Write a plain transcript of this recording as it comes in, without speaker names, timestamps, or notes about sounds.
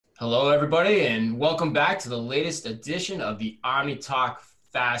Hello, everybody, and welcome back to the latest edition of the Omni Talk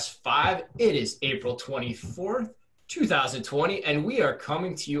Fast 5. It is April 24th, 2020, and we are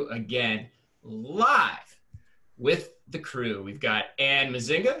coming to you again live with the crew. We've got Ann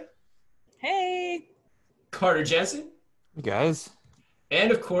Mazinga. Hey. Carter Jensen. Hey, guys.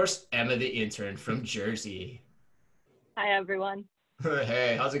 And, of course, Emma the intern from Jersey. Hi, everyone.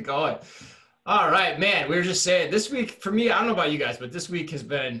 Hey, how's it going? All right, man, we were just saying this week, for me, I don't know about you guys, but this week has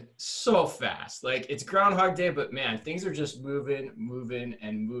been so fast. Like, it's Groundhog Day, but man, things are just moving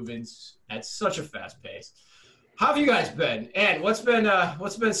at such a fast pace. How have you guys been? And what's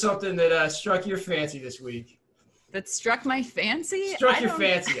been something that struck your fancy this week? That struck my fancy? Struck your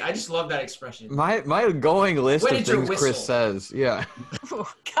fancy. I just love that expression. My going list When of did your things whistle? Chris says. Yeah.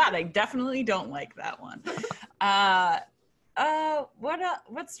 Oh, God, I definitely don't like that one.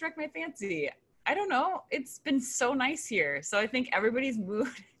 What struck my fancy? I don't know. It's been so nice here. So I think everybody's mood,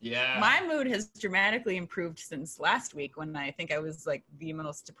 my mood has dramatically improved since last week when I think I was like the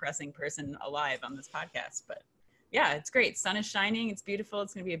most depressing person alive on this podcast. But yeah, it's great. Sun is shining. It's beautiful.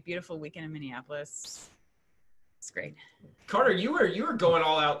 It's going to be a beautiful weekend in Minneapolis. It's great. Carter, you were going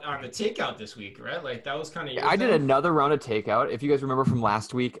all out on the takeout this week, right? Like that was kind of your I did thing? another round of takeout. If you guys remember from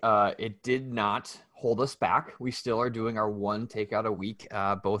last week, it did not hold us back. We still are doing our one takeout a week,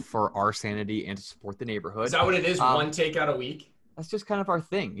 both for our sanity and to support the neighborhood. Is that what it is? One takeout a week? That's just kind of our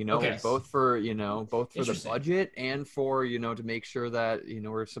thing, Okay. both for the budget and for, to make sure that,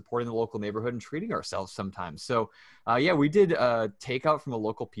 we're supporting the local neighborhood and treating ourselves sometimes. So, we did takeout from a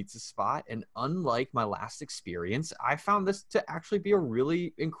local pizza spot. And unlike my last experience, I found this to actually be a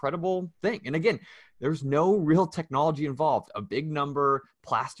really incredible thing. And again, there's no real technology involved. A big number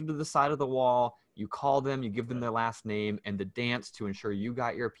plastered to the side of the wall. You call them, you give them their last name, and the dance to ensure you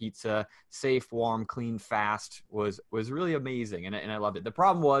got your pizza safe, warm, clean, fast was really amazing, and I loved it. The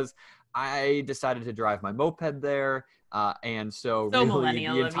problem was I decided to drive my moped there, and so really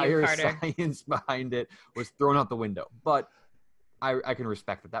the entire science behind it was thrown out the window. But I can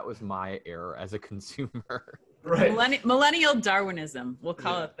respect that. That was my error as a consumer. Right. Millennial Darwinism, we'll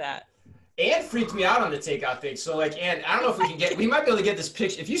call it that. Ann freaked me out on the takeout thing. So like, Ann, I don't know if we might be able to get this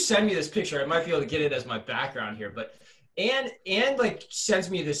picture. If you send me this picture, I might be able to get it as my background here. But Ann like sends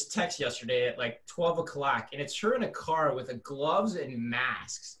me this text yesterday at like 12 o'clock, and it's her in a car with gloves and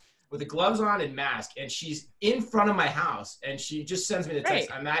masks, with the gloves on and mask. And she's in front of my house, and she just sends me the text,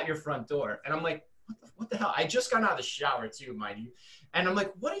 Right. I'm at your front door. And I'm like, what the hell? I just got out of the shower too, mind you. And I'm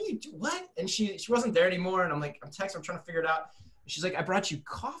like, what are you doing? What? And she wasn't there anymore. And I'm like, I'm trying to figure it out. And she's like, I brought you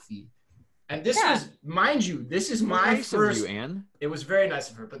coffee. And this was, mind you, this is my Nice first. of you, Ann. It was very nice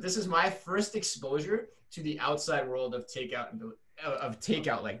of her, but this is my first exposure to the outside world of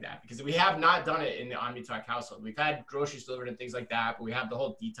takeout like that, because we have not done it in the OmniTalk household. We've had groceries delivered and things like that, but we have the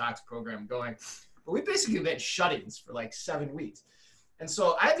whole detox program going. But we basically been shut-ins for like 7 weeks, and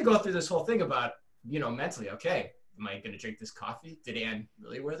so I had to go through this whole thing about mentally. Okay, am I going to drink this coffee? Did Ann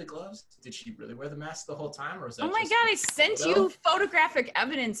really wear the gloves? Did she really wear the mask the whole time? Or was that Oh my God, I sent you photographic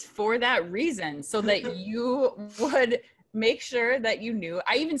evidence for that reason, so that you would make sure that you knew.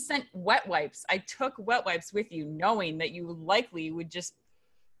 I even sent wet wipes. I took wet wipes with you, knowing that you likely would just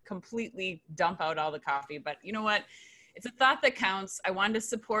completely dump out all the coffee. But you know what? It's a thought that counts. I wanted to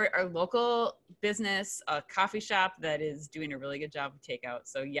support our local business, a coffee shop that is doing a really good job of takeout.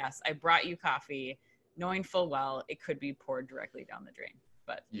 So yes, I brought you coffee, knowing full well it could be poured directly down the drain.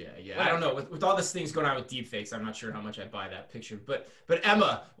 But yeah, I don't know. With all this things going on with deepfakes, I'm not sure how much I buy that picture. But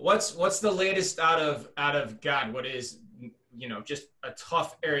Emma, what's the latest out of God? What is just a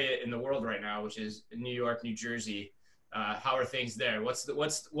tough area in the world right now, which is New York, New Jersey. How are things there? What's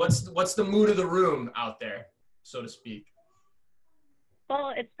the mood of the room out there, so to speak?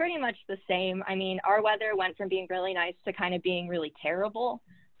 Well, it's pretty much the same. I mean, our weather went from being really nice to kind of being really terrible.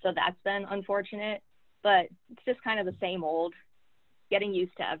 So that's been unfortunate, but it's just kind of the same old, getting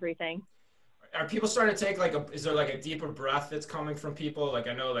used to everything. Are people starting to take is there like a deeper breath that's coming from people? Like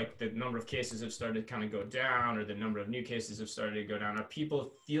I know like the number of cases have started to kind of go down, or the number of new cases have started to go down. Are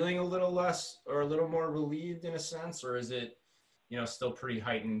people feeling a little less or a little more relieved in a sense, or is it, still pretty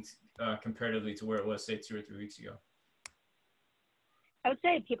heightened comparatively to where it was say 2 or 3 weeks ago? I would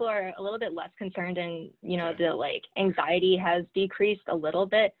say people are a little bit less concerned, and the anxiety has decreased a little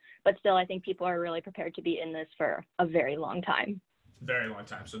bit, but still I think people are really prepared to be in this for a very long time. Very long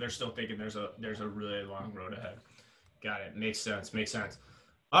time. So they're still thinking there's a really long road ahead. Got it. Makes sense.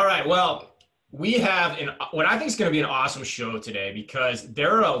 All right. Well, we have what I think is going to be an awesome show today, because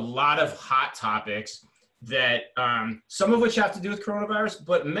there are a lot of hot topics that some of which have to do with coronavirus,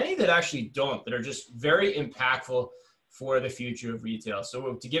 but many that actually don't, that are just very impactful for the future of retail.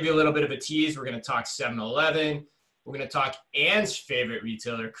 So to give you a little bit of a tease, we're going to talk 7-Eleven. We're going to talk Ann's favorite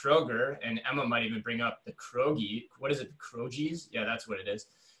retailer, Kroger, and Emma might even bring up the Krogie. What is it, the Krogies? Yeah, that's what it is.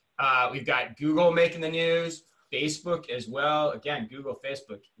 We've got Google making the news, Facebook as well. Again, Google,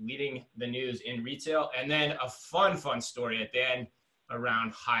 Facebook leading the news in retail. And then a fun story at the end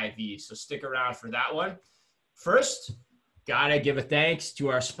around Hy-Vee. So stick around for that one. First, gotta give a thanks to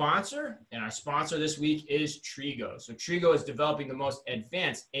our sponsor, and our sponsor this week is Trigo. So Trigo is developing the most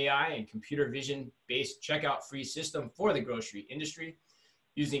advanced AI and computer vision-based checkout-free system for the grocery industry.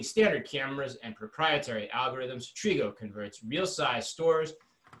 Using standard cameras and proprietary algorithms, Trigo converts real-size stores,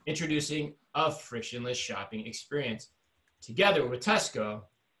 introducing a frictionless shopping experience. Together with Tesco,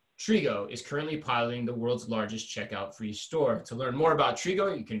 Trigo is currently piloting the world's largest checkout-free store. To learn more about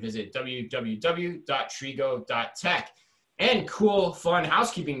Trigo, you can visit www.trigo.tech. And cool, fun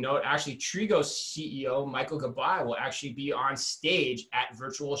housekeeping note, actually Trigo's CEO, Michael Gabai, will actually be on stage at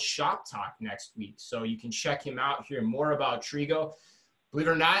Virtual Shop Talk next week. So you can check him out, hear more about Trigo. Believe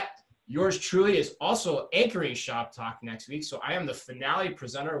it or not, yours truly is also anchoring Shop Talk next week. So I am the finale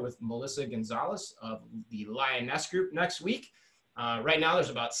presenter with Melissa Gonzalez of the Lioness Group next week. Right now, there's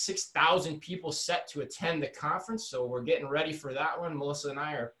about 6,000 people set to attend the conference. So we're getting ready for that one. Melissa and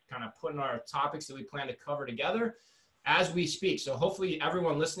I are kind of putting our topics that we plan to cover together as we speak. So hopefully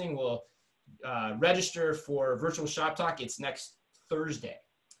everyone listening will register for Virtual Shop Talk. It's next Thursday.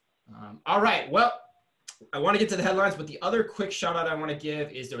 All right. Well, I want to get to the headlines, but the other quick shout out I want to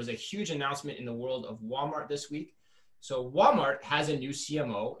give is there was a huge announcement in the world of Walmart this week. So Walmart has a new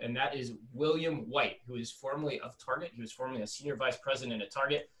CMO, and that is William White, who is formerly of Target. He was formerly a senior vice president at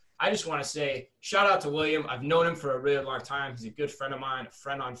Target. I just want to say shout out to William. I've known him for a really long time. He's a good friend of mine, a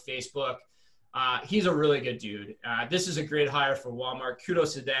friend on Facebook. He's a really good dude. This is a great hire for Walmart.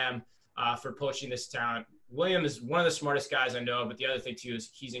 Kudos to them for poaching this talent. William is one of the smartest guys I know, but the other thing too is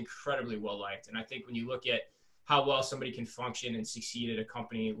he's incredibly well liked. And I think when you look at how well somebody can function and succeed at a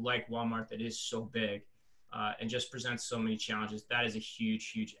company like Walmart that is so big and just presents so many challenges, that is a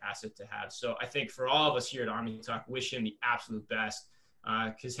huge, huge asset to have. So I think for all of us here at Army Talk, wish him the absolute best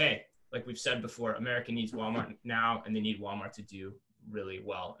because, hey, like we've said before, America needs Walmart now, and they need Walmart to do really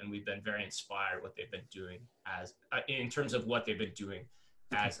well. And we've been very inspired what they've been doing as in terms of what they've been doing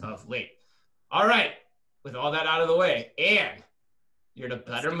as of late. All right. With all that out of the way, Ann, you're in a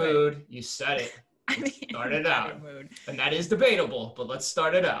better mood. You said it. Start it out. And that is debatable, but let's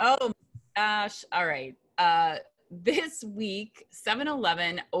start it out. Oh, gosh. All right. This week,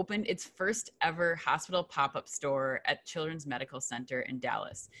 7-Eleven opened its first ever hospital pop-up store at Children's Medical Center in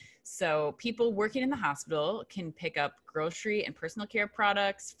Dallas. So people working in the hospital can pick up grocery and personal care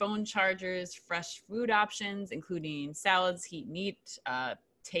products, phone chargers, fresh food options, including salads, heat and eat,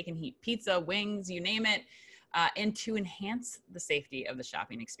 take and heat pizza, wings, you name it. And to enhance the safety of the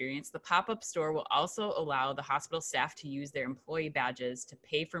shopping experience, the pop-up store will also allow the hospital staff to use their employee badges to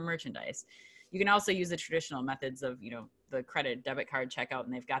pay for merchandise. You can also use the traditional methods of, the credit debit card checkout,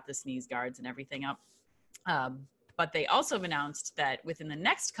 and they've got the sneeze guards and everything up. But they also have announced that within the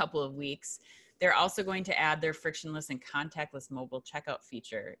next couple of weeks, they're also going to add their frictionless and contactless mobile checkout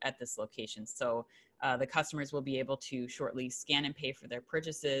feature at this location. So the customers will be able to shortly scan and pay for their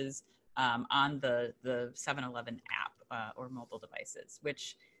purchases on the 7-Eleven app or mobile devices,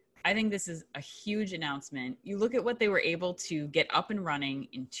 which I think this is a huge announcement. You look at what they were able to get up and running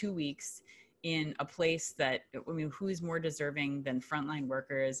in 2 weeks in a place that, who's more deserving than frontline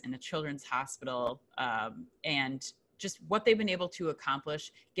workers in a children's hospital, and just what they've been able to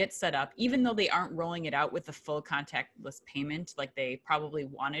accomplish, get set up, even though they aren't rolling it out with the full contactless payment like they probably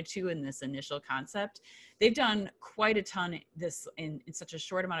wanted to in this initial concept. They've done quite a ton this in such a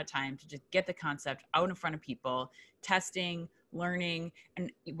short amount of time to just get the concept out in front of people, testing, learning. And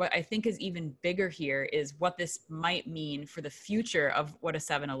what I think is even bigger here is what this might mean for the future of what a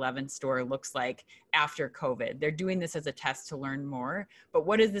 7-Eleven store looks like after COVID. They're doing this as a test to learn more, but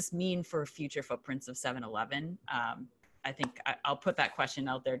what does this mean for future footprints of 7-Eleven? I think I'll put that question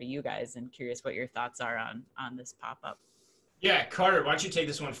out there to you guys and curious what your thoughts are on this pop-up. Yeah, Carter, why don't you take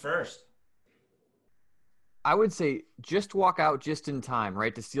this one first? I would say just walk out just in time,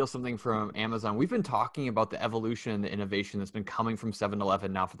 right, to steal something from Amazon. We've been talking about the evolution and the innovation that's been coming from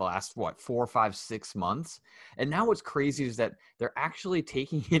 7-Eleven now for the last, 4, 5, 6 months. And now what's crazy is that they're actually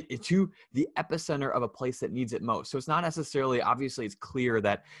taking it into the epicenter of a place that needs it most. So it's not necessarily, obviously it's clear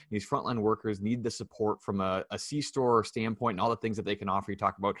that these frontline workers need the support from a C-store standpoint and all the things that they can offer. You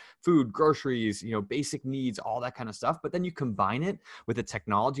talk about food, groceries, basic needs, all that kind of stuff. But then you combine it with the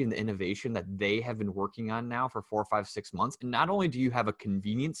technology and the innovation that they have been working on now for 4, 5, 6 months. And not only do you have a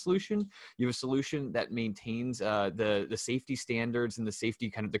convenient solution, you have a solution that maintains the safety standards and the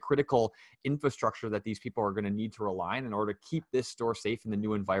safety, kind of the critical infrastructure that these people are going to need to rely on in order to keep this store safe in the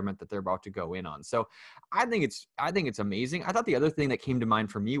new environment that they're about to go in on. So I think it's amazing. I thought the other thing that came to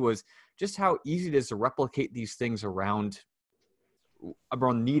mind for me was just how easy it is to replicate these things around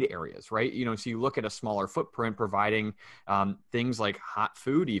need areas, right? So you look at a smaller footprint providing things like hot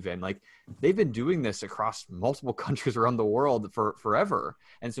food, even like they've been doing this across multiple countries around the world for forever.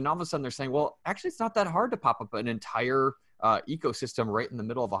 And so now all of a sudden they're saying, well, actually it's not that hard to pop up an entire ecosystem right in the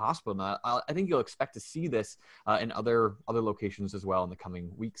middle of a hospital. And I think you'll expect to see this in other locations as well in the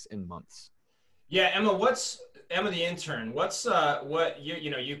coming weeks and months. Yeah, Emma the intern? What's what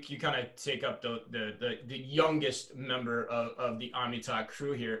you kind of take up the youngest member of the OmniTalk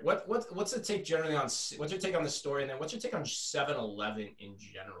crew here. What's the take generally on what's your take on the story, and then what's your take on 7-Eleven in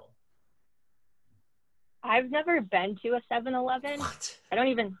general? I've never been to a 7-Eleven. What? I don't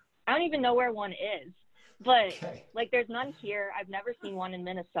even know where one is. But okay. Like there's none here. I've never seen one in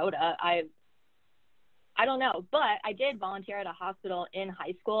Minnesota. I don't know, but I did volunteer at a hospital in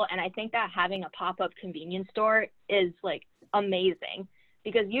high school, and I think that having a pop-up convenience store is like amazing,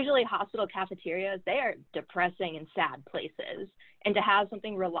 because usually hospital cafeterias, they are depressing and sad places, and to have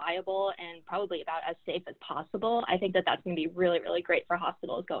something reliable and probably about as safe as possible, I think that that's going to be really, really great for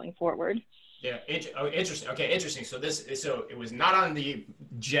hospitals going forward. Yeah. Interesting. Okay. Interesting. So it was not on the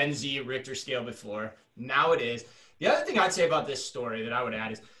Gen Z Richter scale before. Now it is. The other thing I'd say about this story that I would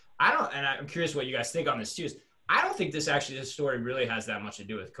add is, I'm curious what you guys think on this too, is I don't think this story really has that much to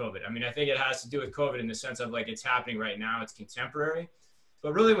do with COVID. I mean, I think it has to do with COVID in the sense of like it's happening right now, it's contemporary.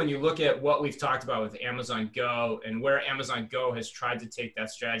 But really, when you look at what we've talked about with Amazon Go and where Amazon Go has tried to take that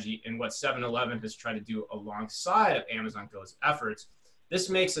strategy and what 7-Eleven has tried to do alongside of Amazon Go's efforts, this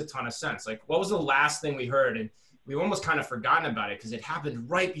makes a ton of sense. Like, what was the last thing we heard? And we've almost kind of forgotten about it because it happened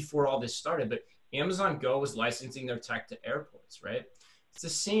right before all this started. But Amazon Go was licensing their tech to airports, right? It's the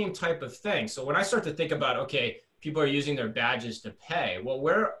same type of thing. So when I start to think about, okay, people are using their badges to pay, well,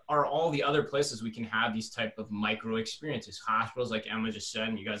 where are all the other places we can have these type of micro experiences? Hospitals, like Emma just said,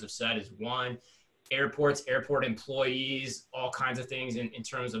 and you guys have said, is one. Airports, airport employees, all kinds of things in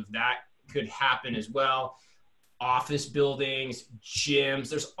terms of that could happen as well. Office buildings, gyms,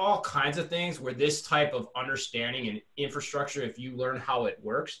 there's all kinds of things where this type of understanding and infrastructure, if you learn how it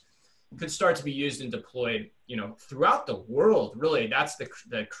works, could start to be used and deployed, throughout the world. Really, that's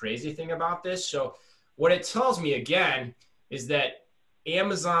the crazy thing about this. So what it tells me again is that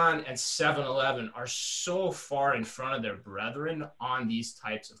Amazon and 7-Eleven are so far in front of their brethren on these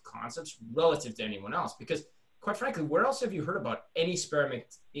types of concepts relative to anyone else. Because quite frankly, where else have you heard about any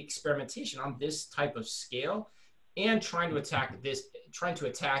experimentation on this type of scale and trying to attack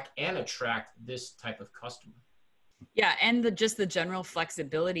and attract this type of customer? Yeah, and just the general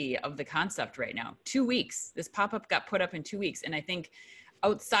flexibility of the concept right now. 2 weeks. This pop-up got put up in 2 weeks. And I think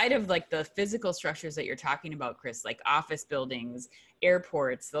outside of like the physical structures that you're talking about, Chris, like office buildings,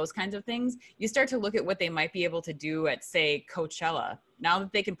 airports, those kinds of things, you start to look at what they might be able to do at, say, Coachella. Now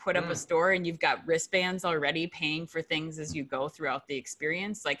that they can put up a store and you've got wristbands already paying for things as you go throughout the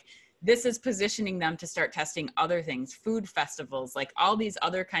experience, like this is positioning them to start testing other things, food festivals, like all these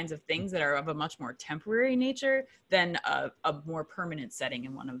other kinds of things that are of a much more temporary nature than a more permanent setting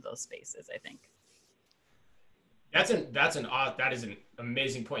in one of those spaces, I think. That is an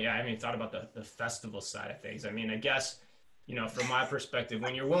amazing point. Yeah, I haven't even thought about the festival side of things. I mean, I guess, from my perspective,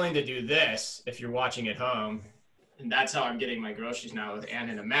 when you're willing to do this, if you're watching at home, and that's how I'm getting my groceries now with Ann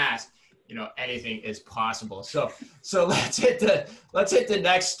in a mask, anything is possible. So let's hit the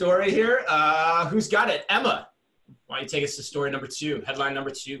next story here. Who's got it? Emma, why don't you take us to story number 2, headline number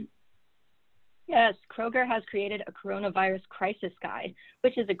 2? Yes, Kroger has created a coronavirus crisis guide,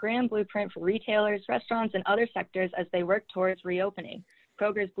 which is a grand blueprint for retailers, restaurants, and other sectors as they work towards reopening.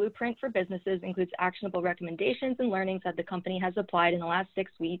 Kroger's blueprint for businesses includes actionable recommendations and learnings that the company has applied in the last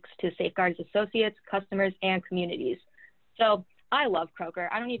 6 weeks to safeguard its associates, customers, and communities. So I love Kroger.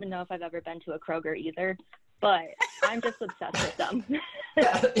 I don't even know if I've ever been to a Kroger either, but I'm just obsessed with them.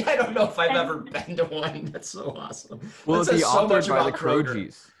 I don't know if I've ever been to one. That's so awesome. Well, it's authored by the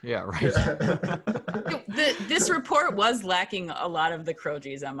Krogies. Yeah, right. This report was lacking a lot of the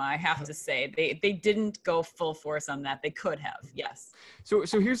Krogies, Emma, I have to say. They didn't go full force on that. They could have, yes. So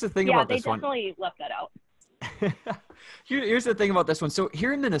here's the thing about this one. Yeah, they definitely left that out. Here's the thing about this one. So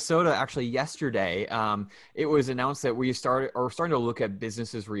here in Minnesota, actually yesterday, it was announced that we're starting to look at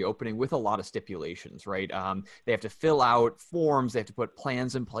businesses reopening with a lot of stipulations, right? They have to fill out forms, they have to put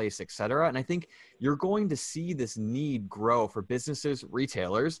plans in place, et cetera. And I think you're going to see this need grow for businesses,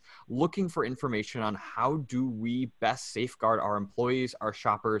 retailers, looking for information on how do we best safeguard our employees, our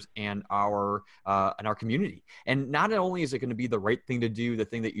shoppers, and our community. And not only is it going to be the right thing to do, the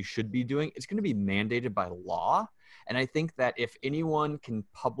thing that you should be doing, it's going to be mandated by law. And I think that if anyone can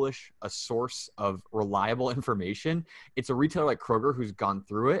publish a source of reliable information, it's a retailer like Kroger who's gone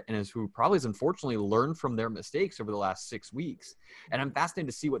through it and who probably has unfortunately learned from their mistakes over the last 6 weeks. And I'm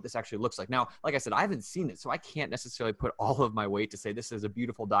fascinated to see what this actually looks like. Now, like I said, I haven't seen it, so I can't necessarily put all of my weight to say this is a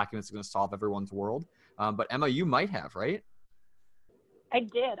beautiful document that's going to solve everyone's world. But Emma, you might have, right? I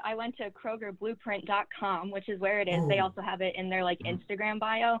did. I went to KrogerBlueprint.com, which is where it is. They also have it in their Instagram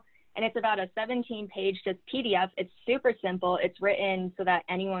bio. And it's about a 17-page just PDF. It's super simple. It's written so that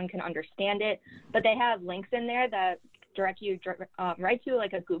anyone can understand it. But they have links in there that direct you right to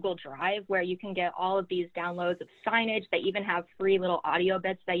a Google Drive where you can get all of these downloads of signage. They even have free little audio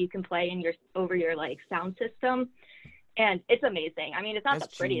bits that you can play in over your sound system. And it's amazing. I mean, it's not the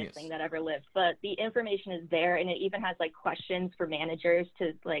prettiest thing that ever lived, but the information is there. And it even has questions for managers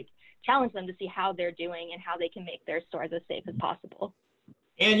to challenge them to see how they're doing and how they can make their stores as safe as possible.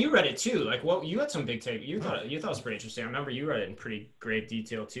 And you read it too. You had some big take. You thought it was pretty interesting. I remember you read it in pretty great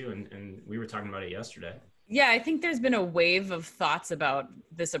detail too, and we were talking about it yesterday. Yeah, I think there's been a wave of thoughts about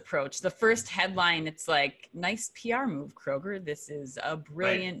this approach. The first headline, it's nice PR move, Kroger. This is a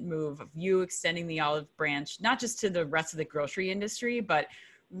brilliant move of you extending the olive branch, not just to the rest of the grocery industry, but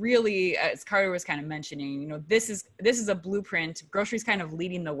really, as Carter was kind of mentioning, this is a blueprint. Grocery's kind of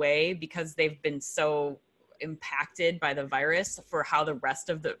leading the way because they've been so impacted by the virus for how the rest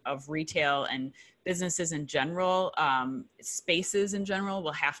of retail and businesses in general, spaces in general,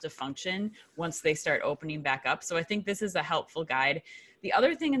 will have to function once they start opening back up. So I think this is a helpful guide. The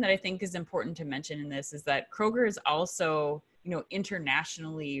other thing that I think is important to mention in this is that Kroger is also,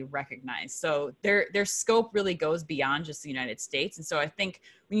 internationally recognized. So their scope really goes beyond just the United States. And so I think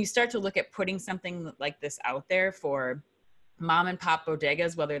when you start to look at putting something like this out there for mom and pop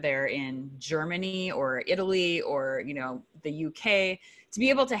bodegas, whether they're in Germany or Italy or, the UK, to be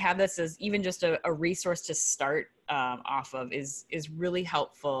able to have this as even just a resource to start off of is really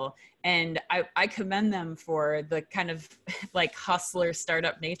helpful. And I commend them for the kind of hustler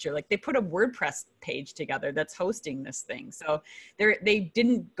startup nature. They put a WordPress page together that's hosting this thing. So they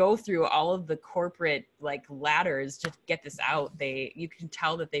didn't go through all of the corporate ladders to get this out. You can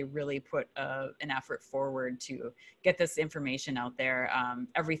tell that they really put an effort forward to get this information out there.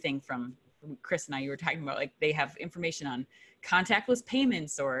 Everything from Chris and I, you were talking about, they have information on contactless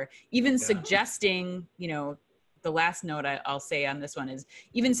payments, or even suggesting, the last note I'll say on this one is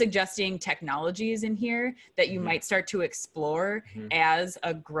even suggesting technologies in here that you might start to explore as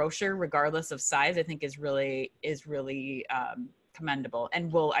a grocer, regardless of size, I think is really commendable,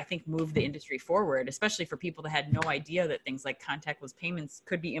 and will, I think, move the industry forward, especially for people that had no idea that things like contactless payments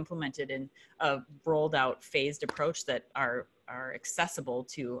could be implemented in a rolled out phased approach that are accessible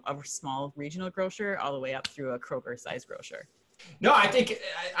to a small regional grocer all the way up through a Kroger size grocer. No, I think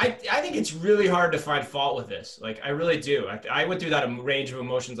it's really hard to find fault with this. I really do. I went through that range of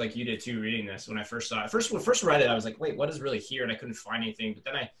emotions like you did too, reading this when I first saw it. When I first read it, I was like, wait, what is really here? And I couldn't find anything. But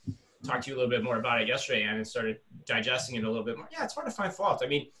then I talked to you a little bit more about it yesterday and started digesting it a little bit more. Yeah, it's hard to find fault. I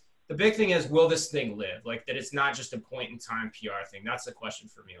mean, the big thing is, will this thing live? That it's not just a point in time PR thing. That's the question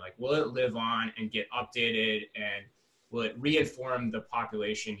for me. Will it live on and get updated, and will it reinform the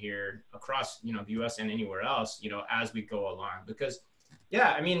population here across, the U.S. and anywhere else, as we go along? Because,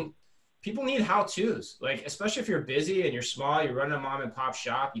 yeah, I mean, people need how-tos. Especially if you're busy and you're small, you're running a mom and pop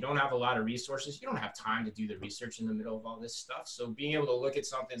shop, you don't have a lot of resources, you don't have time to do the research in the middle of all this stuff. So being able to look at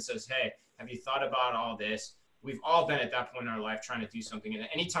something that says, hey, have you thought about all this? We've all been at that point in our life trying to do something. And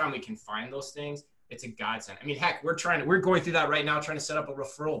anytime we can find those things, it's a godsend. I mean, heck, we're going through that right now, trying to set up a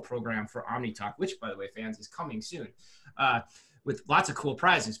referral program for OmniTalk, which, by the way, fans, is coming soon, with lots of cool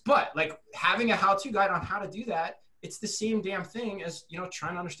prizes. But having a how-to guide on how to do that, it's the same damn thing as,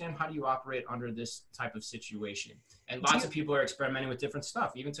 trying to understand how do you operate under this type of situation. And lots of people are experimenting with different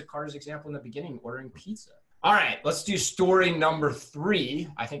stuff, even to Carter's example in the beginning, ordering pizza. All right, let's do story number 3.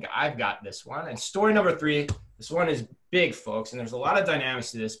 I think I've got this one. And story number 3, this one is big, folks, and there's a lot of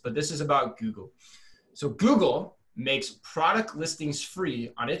dynamics to this, but this is about Google. So Google makes product listings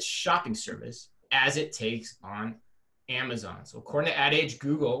free on its shopping service as it takes on Amazon. So according to Ad Age,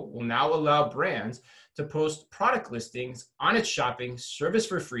 Google will now allow brands to post product listings on its shopping service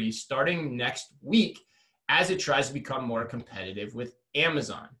for free starting next week as it tries to become more competitive with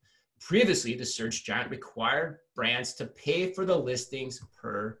Amazon. Previously, the search giant required brands to pay for the listings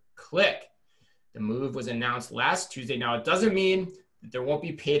per click. The move was announced last Tuesday. Now, it doesn't mean that there won't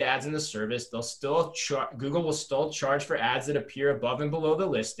be paid ads in the service. Google will still charge for ads that appear above and below the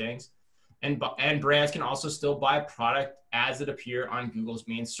listings, and brands can also still buy product ads that appear on Google's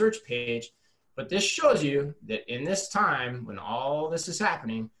main search page. But this shows you that in this time, when all this is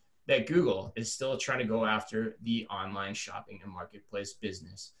happening, that Google is still trying to go after the online shopping and marketplace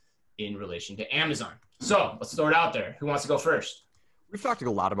business in relation to Amazon. So let's throw it out there. Who wants to go first? We've talked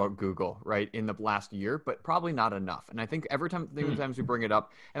a lot about Google, right, in the last year, but probably not enough. And I think every time we bring it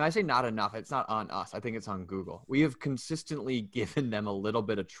up, and I say not enough, it's not on us. I think it's on Google. We have consistently given them a little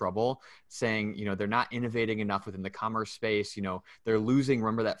bit of trouble, saying, they're not innovating enough within the commerce space. They're losing.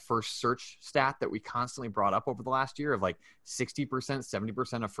 Remember that first search stat that we constantly brought up over the last year of like 60%,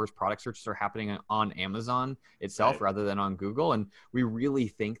 70% of first product searches are happening on Amazon itself rather than on Google. And we really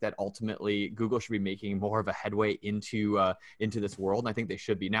think that ultimately Google should be making more of a headway into this world. And I think they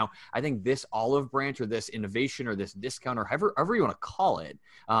should be. Now, I think this olive branch or this innovation or this discount or however you want to call it,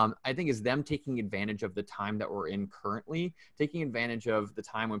 I think is them taking advantage of the time that we're in currently, taking advantage of the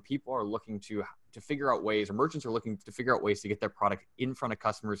time when people are looking to figure out ways, or merchants are looking to figure out ways to get their product in front of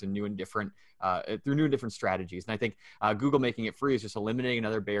customers in new and different strategies. And I think Google making it free is just eliminating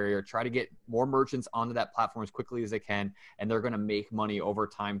another barrier, try to get more merchants onto that platform as quickly as they can. And they're going to make money over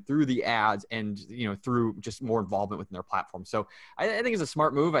time through the ads and, through just more involvement within their platform. So I think it's a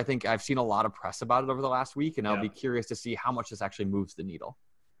smart move. I think I've seen a lot of press about it over the last week, and I'll be curious to see how much this actually moves the needle.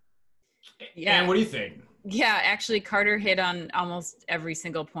 Yeah. And what do you think? Yeah, actually Carter hit on almost every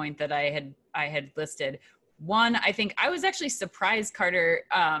single point that I had listed. One, I think I was actually surprised, Carter,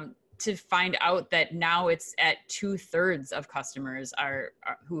 to find out that now it's at 2/3 of customers are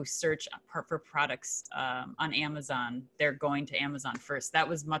who search for products on Amazon. They're going to Amazon first. That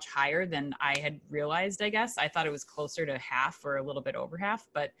was much higher than I had realized, I guess. I thought it was closer to half or a little bit over half.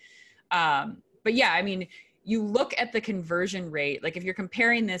 But yeah, I mean, you look at the conversion rate, like if you're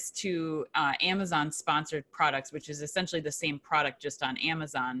comparing this to Amazon sponsored products, which is essentially the same product just on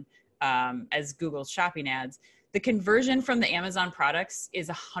Amazon as Google's shopping ads, the conversion from the Amazon products is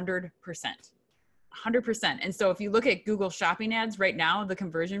 100%. 100%. And so if you look at Google shopping ads right now, the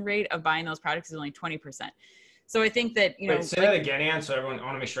conversion rate of buying those products is only 20%. So I think that, Wait, say that again, Ann, so everyone, I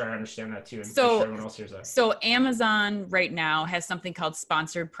want to make sure I understand that too, and make sure everyone else hears that. So Amazon right now has something called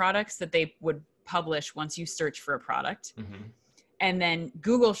sponsored products that they would publish once you search for a product. Mm-hmm. And then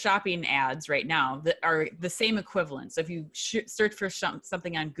Google shopping ads right now that are the same equivalent. So if you search for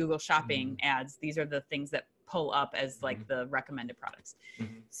something on Google shopping ads, these are the things that pull up as like the recommended products.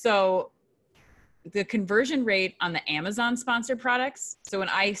 Mm-hmm. So the conversion rate on the Amazon sponsored products. So when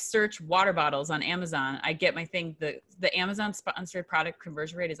I search water bottles on Amazon, I get my thing, the Amazon sponsored product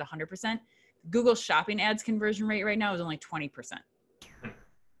conversion rate is 100%. Google shopping ads conversion rate right now is only 20%.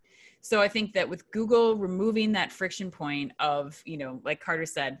 So I think that with Google removing that friction point of, like Carter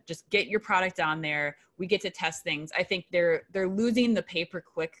said, just get your product on there. We get to test things. I think they're losing the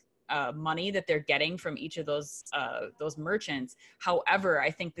pay-per-click money that they're getting from each of those merchants. However,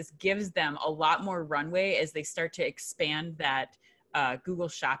 I think this gives them a lot more runway as they start to expand that Google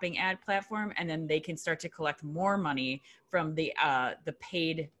shopping ad platform, and then they can start to collect more money from the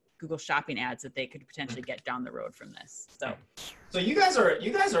paid Google shopping ads that they could potentially get down the road from this. So you guys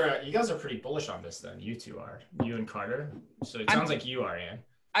are pretty bullish on this then. You two are, you and Carter. So it sounds like you are, Ann.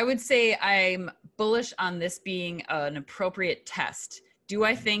 I would say I'm bullish on this being an appropriate test. Do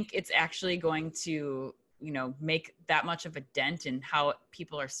I think it's actually going to, make that much of a dent in how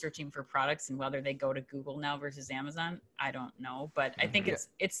people are searching for products and whether they go to Google now versus Amazon? I don't know, but I think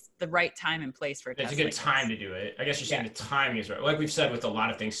it's the right time and place for a test. It's a good time to do it. I guess you're saying the timing is right. Like we've said with a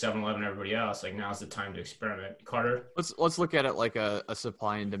lot of things, 7-Eleven, everybody else, like now's the time to experiment. Carter? Let's look at it like a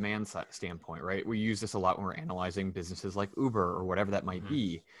supply and demand standpoint, right? We use this a lot when we're analyzing businesses like Uber or whatever that might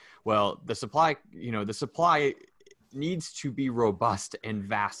be. Well, the supply needs to be robust and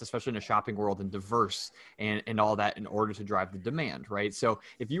vast, especially in a shopping world, and diverse and all that in order to drive the demand, right? So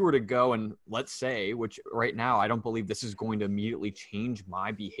if you were to go and let's say, which right now I don't believe this is going to immediately change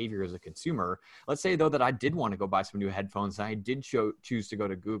my behavior as a consumer. Let's say though that I did want to go buy some new headphones and I did choose to go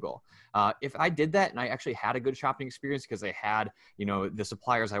to Google. If I did that and I actually had a good shopping experience because I had, the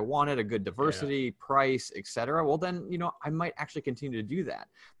suppliers I wanted, a good diversity, price, etc., well then, I might actually continue to do that.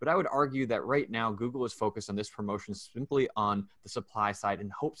 But I would argue that right now Google is focused on this promotion simply on the supply side in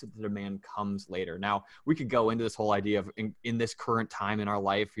hopes that the demand comes later. Now, we could go into this whole idea of in this current time in our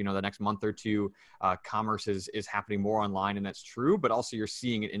life, you know, the next month or two, commerce is happening more online, and that's true, but also you're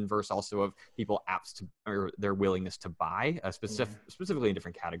seeing an inverse also of people apps to, or their willingness to buy, specifically in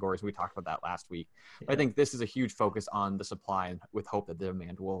different categories. We talked about that last week. But I think this is a huge focus on the supply, and with hope that the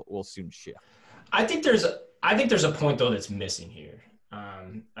demand will soon shift. I think there's a point though that's missing here.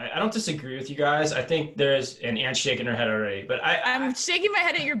 I don't disagree with you guys. I think there's, and Anne's shaking her head already, but I'm shaking my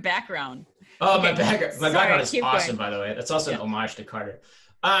head at your background. Oh, okay. my background is awesome, going. by the way. That's also an homage to Carter.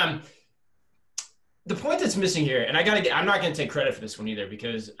 The point that's missing here, and I'm not going to take credit for this one either,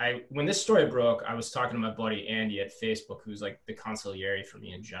 because when this story broke, I was talking to my buddy Andy at Facebook, who's like the consigliere for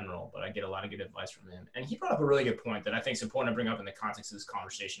me in general, but I get a lot of good advice from him. And he brought up a really good point that I think is important to bring up in the context of this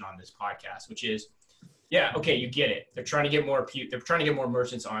conversation on this podcast, which is, yeah, okay, you get it. They're trying to get more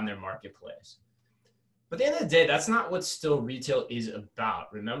merchants on their marketplace. But at the end of the day, that's not what still retail is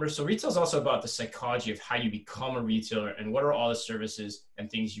about, remember? So retail is also about the psychology of how you become a retailer and what are all the services and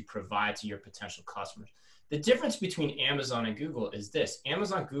things you provide to your potential customers. The difference between Amazon and Google is this.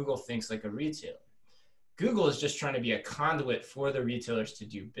 Amazon, Google thinks like a retailer. Google is just trying to be a conduit for the retailers to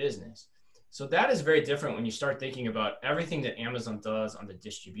do business. So that is very different when you start thinking about everything that Amazon does on the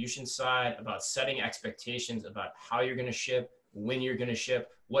distribution side, about setting expectations about how you're going to ship, when you're going to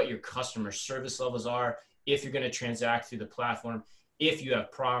ship, what your customer service levels are, if you're going to transact through the platform, if you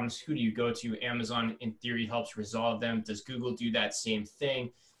have problems, who do you go to? Amazon, in theory, helps resolve them. Does Google do that same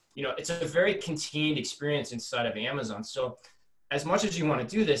thing? You know, it's a very contained experience inside of Amazon. So as much as you want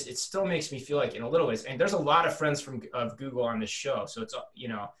to do this, it still makes me feel like in a little ways, and there's a lot of friends of Google on this show. So it's, you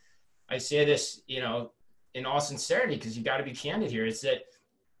know, I say this, you know, in all sincerity, because you got to be candid here, is that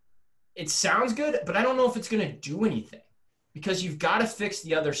it sounds good, but I don't know if it's going to do anything. Because you've got to fix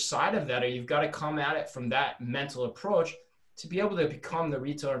the other side of that, or you've got to come at it from that mental approach to be able to become the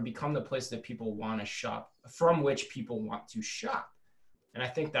retailer and become the place that people want to shop, from which people want to shop. And I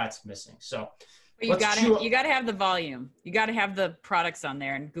think that's missing. So you got to have the volume. You got to have the products on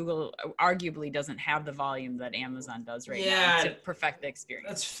there, and Google arguably doesn't have the volume that Amazon does right now to perfect the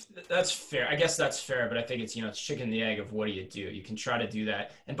experience. That's fair. I guess that's fair, but I think it's, you know, it's chicken and the egg of what do. You can try to do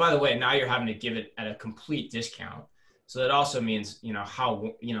that. And by the way, now you're having to give it at a complete discount. So that also means, you know,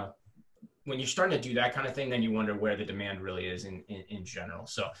 how, you know, when you're starting to do that kind of thing, then you wonder where the demand really is in general.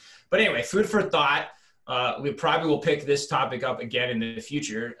 So, but anyway, food for thought. We probably will pick this topic up again in the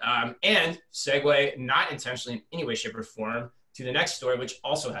future, and segue, not intentionally in any way, shape, or form, to the next story, which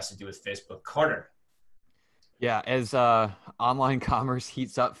also has to do with Facebook. Carter. Yeah, as online commerce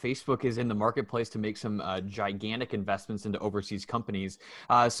heats up, Facebook is in the marketplace to make some gigantic investments into overseas companies.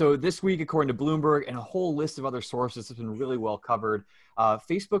 So this week, according to Bloomberg and a whole list of other sources, has been really well covered.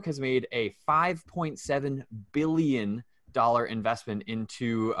 Facebook has made a $5.7 billion investment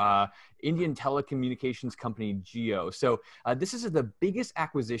into Indian telecommunications company Jio. So this is the biggest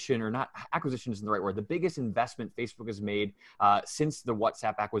acquisition, or not acquisition isn't the right word, the biggest investment Facebook has made since the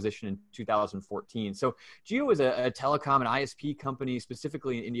WhatsApp acquisition in 2014. So Jio is a telecom and ISP company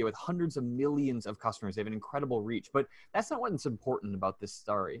specifically in India with hundreds of millions of customers. They have an incredible reach, but that's not what's important about this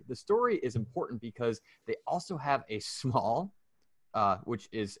story. The story is important because they also have a small, which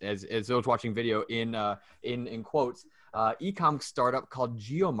is, as those watching video in quotes, e-com startup called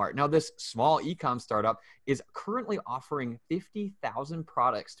JioMart. Now, this small e-com startup is currently offering 50,000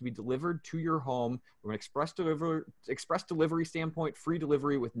 products to be delivered to your home from an express delivery standpoint, free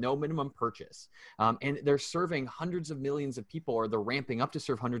delivery with no minimum purchase. And they're serving hundreds of millions of people, or they're ramping up to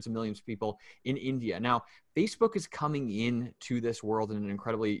serve hundreds of millions of people in India. Now, Facebook is coming into this world in an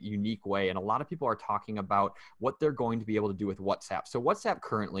incredibly unique way, and a lot of people are talking about what they're going to be able to do with WhatsApp. So WhatsApp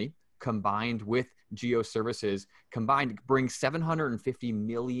currently, combined with Jio services, combined brings 750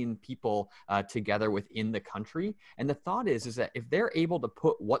 million people together within the country. And the thought is that if they're able to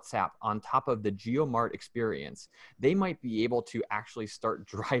put WhatsApp on top of the JioMart experience, they might be able to actually start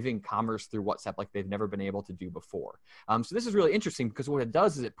driving commerce through WhatsApp like they've never been able to do before. So this is really interesting because what it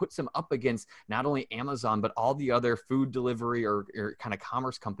does is it puts them up against not only Amazon, but all the other food delivery or kind of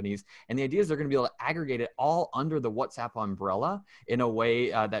commerce companies. And the idea is they're going to be able to aggregate it all under the WhatsApp umbrella in a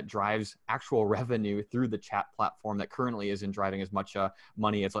way that drives actual revenue through the chat platform that currently isn't driving as much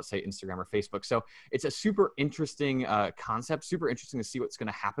money as, let's say, Instagram or Facebook. So it's a super interesting concept, super interesting to see what's going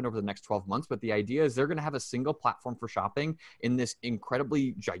to happen over the next 12 months. But the idea is they're going to have a single platform for shopping in this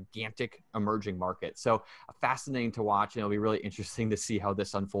incredibly gigantic emerging market. So fascinating to watch, and it'll be really interesting to see how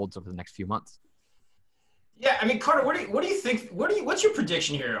this unfolds over the next few months. Yeah, I mean, Carter, what do you think? What's your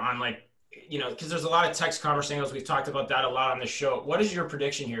prediction here on, like, you know, because there's a lot of text commerce angles. We've talked about that a lot on the show. What is your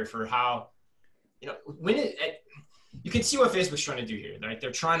prediction here for how, you know, you can see what Facebook's trying to do here, right?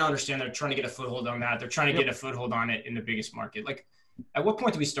 They're trying to understand, they're trying to get a foothold on that. They're trying to get a foothold on it in the biggest market. Like, at what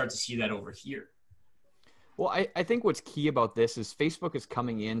point do we start to see that over here? Well, I think what's key about this is Facebook is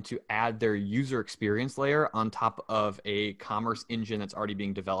coming in to add their user experience layer on top of a commerce engine that's already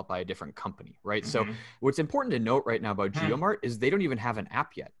being developed by a different company, right? So what's important to note right now about Geomart is they don't even have an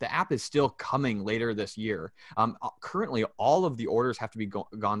app yet. The app is still coming later this year. Currently, all of the orders have to be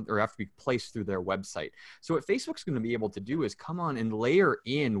gone or have to be placed through their website. So what Facebook's going to be able to do is come on and layer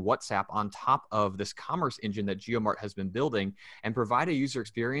in WhatsApp on top of this commerce engine that Geomart has been building and provide a user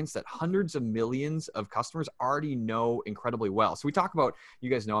experience that hundreds of millions of customers already know incredibly well. So we talk about, you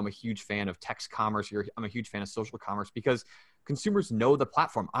guys know I'm a huge fan of text commerce. I'm a huge fan of social commerce because consumers know the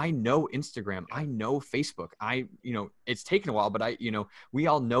platform. I know Instagram. I know Facebook. It's taken a while, but we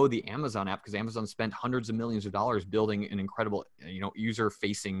all know the Amazon app because Amazon spent hundreds of millions of dollars building an incredible,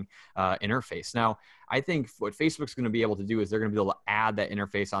 user-facing interface. Now, I think what Facebook's going to be able to do is they're going to be able to add that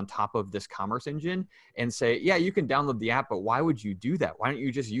interface on top of this commerce engine and say, yeah, you can download the app, but why would you do that? Why don't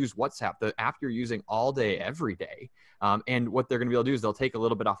you just use WhatsApp, the app you're using all day, every day? And what they're going to be able to do is they'll take a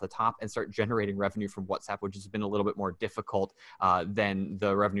little bit off the top and start generating revenue from WhatsApp, which has been a little bit more difficult than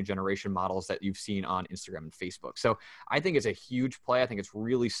the revenue generation models that you've seen on Instagram and Facebook. So I think it's a huge play. I think it's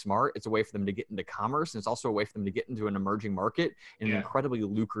really smart. It's a way for them to get into commerce. And it's also a way for them to get into an emerging market in an incredibly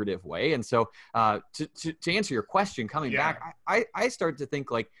lucrative way. And so to answer your question, coming back, I start to think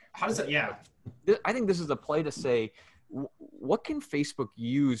like, how does that, I think this is a play to say, what can Facebook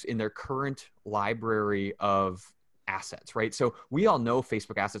use in their current library of assets, right? So we all know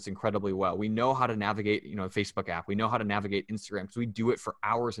Facebook assets incredibly well. We know how to navigate, a Facebook app. We know how to navigate Instagram because we do it for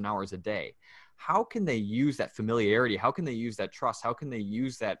hours and hours a day. How can they use that familiarity? How can they use that trust? How can they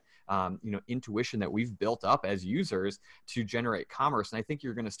use that, intuition that we've built up as users to generate commerce? And I think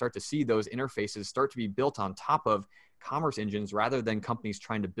you're going to start to see those interfaces start to be built on top of commerce engines rather than companies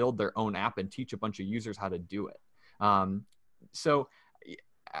trying to build their own app and teach a bunch of users how to do it. So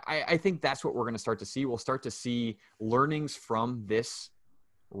I think that's what we're going to start to see. We'll start to see learnings from this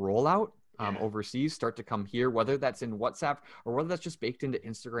rollout overseas start to come here, whether that's in WhatsApp or whether that's just baked into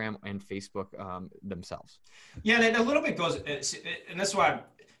Instagram and Facebook themselves. Yeah, and a little bit goes, and that's why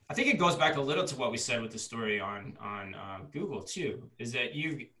I think it goes back a little to what we said with the story on Google too, is that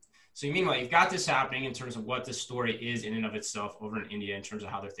so meanwhile, you've got this happening in terms of what the story is in and of itself over in India in terms of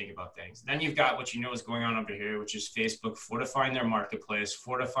how they're thinking about things. Then you've got what is going on over here, which is Facebook fortifying their marketplace,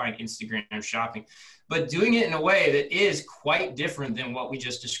 fortifying Instagram shopping, but doing it in a way that is quite different than what we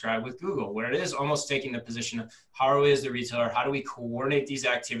just described with Google, where it is almost taking the position of how are we as the retailer, how do we coordinate these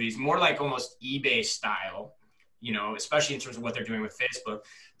activities, more like almost eBay style, especially in terms of what they're doing with Facebook,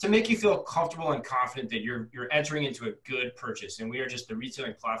 to make you feel comfortable and confident that you're entering into a good purchase. And we are just the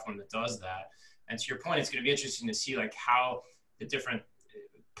retailing platform that does that. And to your point, it's going to be interesting to see like how the different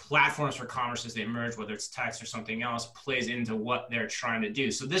platforms for commerce as they emerge, whether it's text or something else, plays into what they're trying to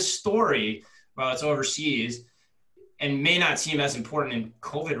do. So this story, while it's overseas and may not seem as important in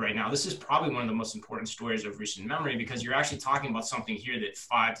COVID right now, this is probably one of the most important stories of recent memory because you're actually talking about something here that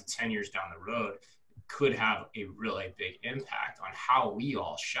 5 to 10 years down the road could have a really big impact on how we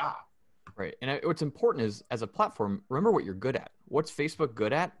all shop. Right. And what's important is, as a platform, remember what you're good at. What's Facebook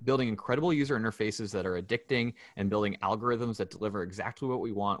good at? Building incredible user interfaces that are addicting and building algorithms that deliver exactly what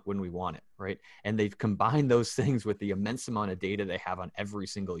we want when we want it, right? And they've combined those things with the immense amount of data they have on every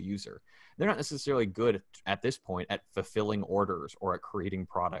single user. They're not necessarily good at this point at fulfilling orders or at creating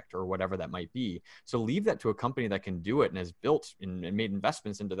product or whatever that might be. So leave that to a company that can do it and has built and made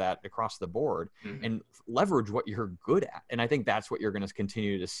investments into that across the board and leverage what you're good at. And I think that's what you're going to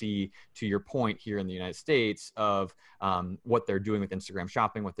continue to see, to your point here in the United States, of what they're doing with Instagram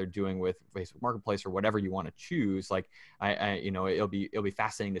shopping, what they're doing with Facebook Marketplace, or whatever you want to choose. Like, it'll be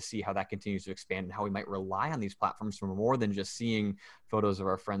fascinating to see how that continues to expand and how we might rely on these platforms for more than just seeing photos of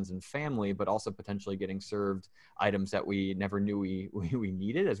our friends and family, but also potentially getting served items that we never knew we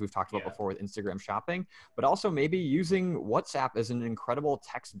needed, as we've talked about before with Instagram shopping, but also maybe using WhatsApp as an incredible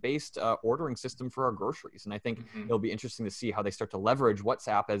text-based ordering system for our groceries. And I think it'll be interesting to see how they start to leverage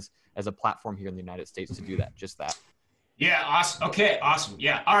WhatsApp as a platform here in the United States to do that, just that. Yeah, awesome. Okay, awesome.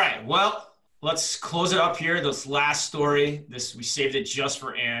 Yeah. All right. Well, let's close it up here. This last story, we saved it just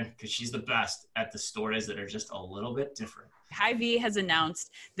for Anne because she's the best at the stories that are just a little bit different. Hy-Vee has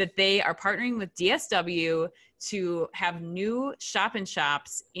announced that they are partnering with DSW to have new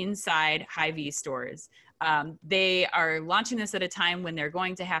shop-in-shops inside Hy-Vee stores. They are launching this at a time when they're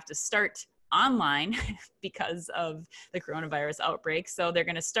going to have to start online because of the coronavirus outbreak. So they're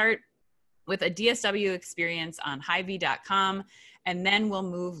going to start with a DSW experience on Hy-Vee.com, And then we'll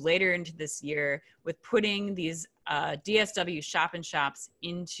move later into this year with putting these DSW shop and shops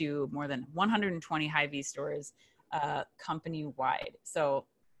into more than 120 Hy-Vee stores company-wide. So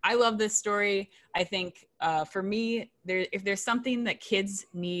I love this story. I think for me, if there's something that kids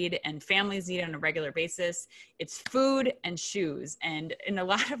need and families need on a regular basis, it's food and shoes. And in a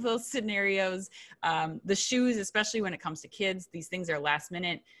lot of those scenarios, the shoes, especially when it comes to kids, these things are last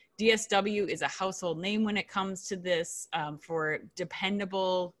minute. DSW is a household name when it comes to this for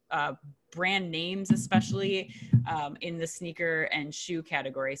dependable brand names, especially in the sneaker and shoe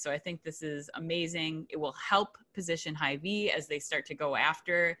category. So I think this is amazing. It will help position Hy-Vee as they start to go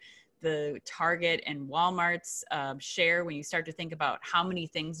after the Target and Walmart's share. When you start to think about how many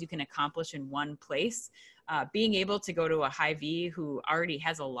things you can accomplish in one place, being able to go to a Hy-Vee who already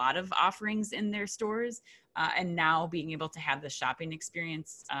has a lot of offerings in their stores, and now being able to have the shopping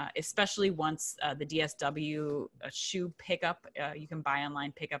experience, especially once the DSW shoe pickup, you can buy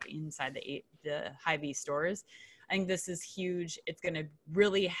online, pick up inside the Hy-Vee stores. I think this is huge. It's going to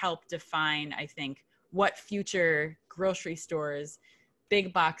really help define, I think, what future grocery stores,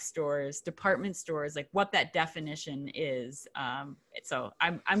 big box stores, department stores, like what that definition is. So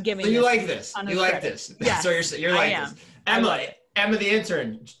I'm giving. So you like this? You like credit. this? Yeah, So you're like this. Emma, the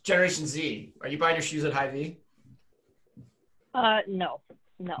intern, Generation Z. Are you buying your shoes at Hy-Vee? No.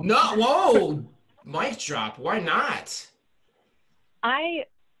 Whoa, mic drop. Why not? I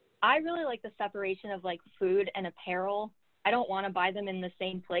really like the separation of like food and apparel. I don't want to buy them in the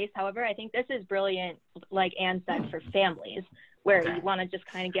same place. However, I think this is brilliant, like Ann said, for families where you want to just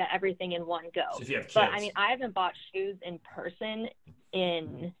kind of get everything in one go. So if you have kids. But I mean, I haven't bought shoes in person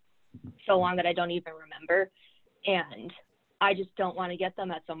in so long that I don't even remember. And I just don't want to get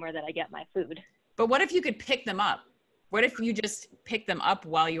them at somewhere that I get my food. But what if you could pick them up? What if you just pick them up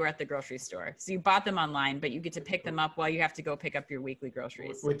while you were at the grocery store? So you bought them online, but you get to pick them up while you have to go pick up your weekly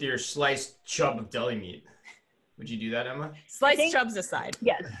groceries. With your sliced chub of deli meat. Would you do that, Emma? Sliced chubs aside.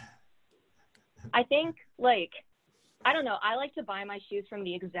 Yes. I think, like, I don't know. I like to buy my shoes from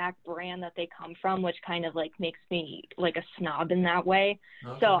the exact brand that they come from, which kind of, like, makes me, like, a snob in that way.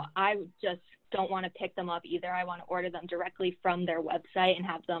 Okay. So I just don't want to pick them up either. I want to order them directly from their website and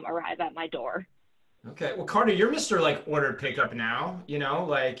have them arrive at my door. Okay. Well, Carter, you're Mr. like order pickup now,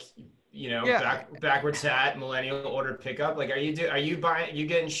 backwards hat, millennial order pickup. Like, are you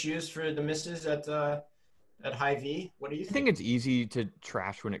getting shoes for the missus at Hy-Vee? What do you think? I think it's easy to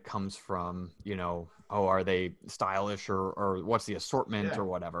trash when it comes from, are they stylish or what's the assortment or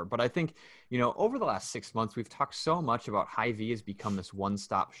whatever. But I think, over the last 6 months, we've talked so much about Hy-Vee has become this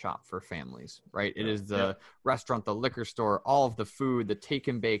one-stop shop for families, right? It is the restaurant, the liquor store, all of the food, the take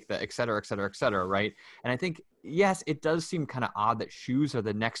and bake, the et cetera, right? And I think, yes, it does seem kind of odd that shoes are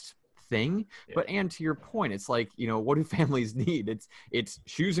the next thing, but and to your point, it's like, what do families need? It's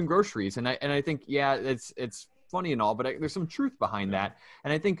shoes and groceries. And I think, it's funny and all, but there's some truth behind that.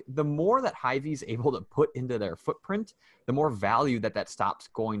 And I think the more that Hy-Vee is able to put into their footprint, the more value that stop's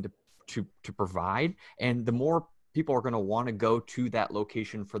going to provide, and the more people are going to want to go to that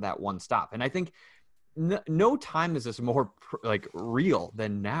location for that one stop. And I think no time is this more real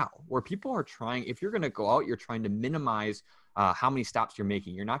than now, where people are trying, if you're going to go out, you're trying to minimize how many stops you're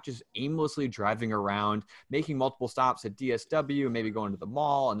making. You're not just aimlessly driving around, making multiple stops at DSW, maybe going to the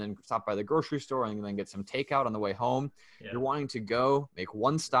mall and then stop by the grocery store and then get some takeout on the way home. Yeah. You're wanting to go make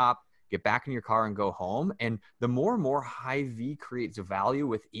one stop, get back in your car and go home. And the more and more Hy-Vee creates value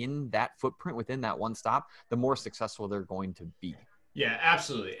within that footprint, within that one stop, the more successful they're going to be. Yeah,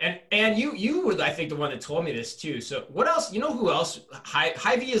 absolutely. And you were, I think, the one that told me this too. So what else, who else?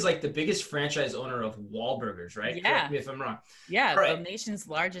 Hy-Vee is like the biggest franchise owner of Wahlburgers, right? Yeah. Correct me if I'm wrong. Yeah, right. The nation's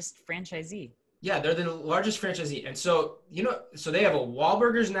largest franchisee. Yeah, they're the largest franchisee. And so, so they have a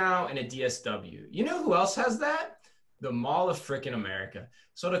Wahlburgers now and a DSW. You know who else has that? The Mall of Frickin' America.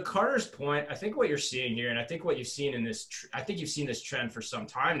 So to Carter's point, I think what you're seeing here, and I think what you've seen in this, I think you've seen this trend for some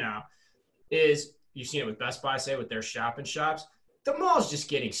time now, is you've seen it with Best Buy, say, with their shop and shops. The mall's just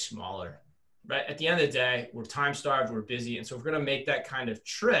getting smaller, right? At the end of the day, we're time-starved, we're busy. And so if we're going to make that kind of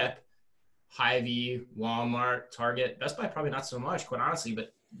trip, Hy-Vee, Walmart, Target, Best Buy, probably not so much, quite honestly,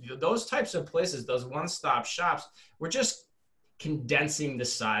 but those types of places, those one-stop shops, we're just condensing the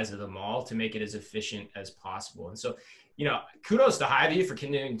size of the mall to make it as efficient as possible. And so, kudos to Hy-Vee for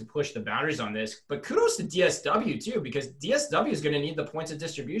continuing to push the boundaries on this, but kudos to DSW too, because DSW is going to need the points of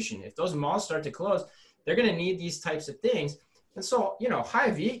distribution. If those malls start to close, they're going to need these types of things. And so,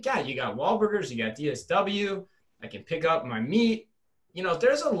 Hy-Vee, you got Wahlburgers, you got DSW, I can pick up my meat.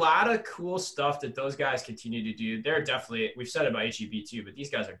 There's a lot of cool stuff that those guys continue to do. They're definitely, we've said about H-E-B too, but these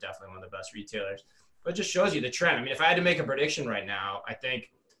guys are definitely one of the best retailers. But it just shows you the trend. I mean, if I had to make a prediction right now, I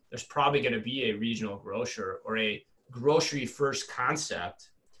think there's probably going to be a regional grocer or a grocery first concept,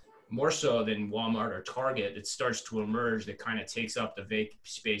 more so than Walmart or Target, that starts to emerge, that kind of takes up the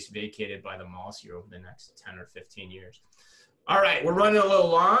space vacated by the malls here over the next 10 or 15 years. All right, we're running a little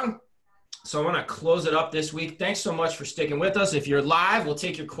long, so I want to close it up this week. Thanks so much for sticking with us. If you're live, we'll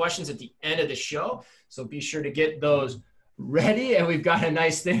take your questions at the end of the show, so be sure to get those ready. And we've got a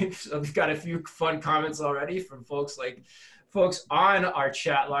nice thing. We've got a few fun comments already from folks on our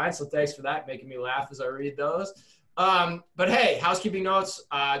chat line. So thanks for that, making me laugh as I read those. But hey, housekeeping notes,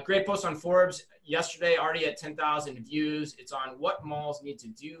 great post on Forbes yesterday, already at 10,000 views. It's on what malls need to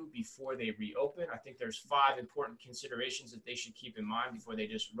do before they reopen. I think there's 5 important considerations that they should keep in mind before they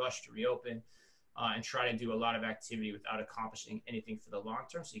just rush to reopen and try to do a lot of activity without accomplishing anything for the long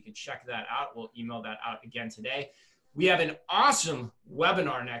term. So you can check that out. We'll email that out again today. We have an awesome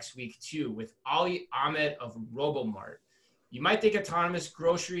webinar next week too with Ali Ahmed of RoboMart. You might think autonomous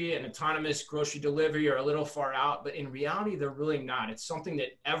grocery and autonomous grocery delivery are a little far out, but in reality, they're really not. It's something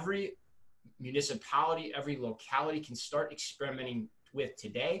that every municipality, every locality can start experimenting with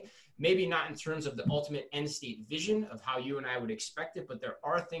today. Maybe not in terms of the ultimate end state vision of how you and I would expect it, but there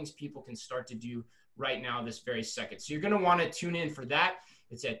are things people can start to do right now this very second. So you're going to want to tune in for that.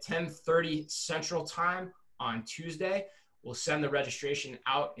 It's at 10:30 Central Time on Tuesday. We'll send the registration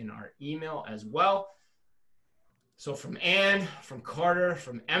out in our email as well. So from Ann, from Carter,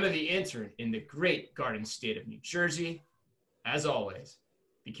 from Emma the intern in the great Garden State of New Jersey, as always,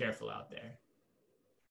 be careful out there.